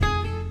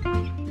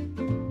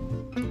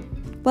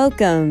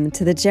Welcome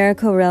to the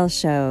Jericho Rell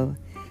Show.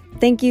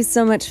 Thank you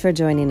so much for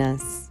joining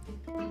us.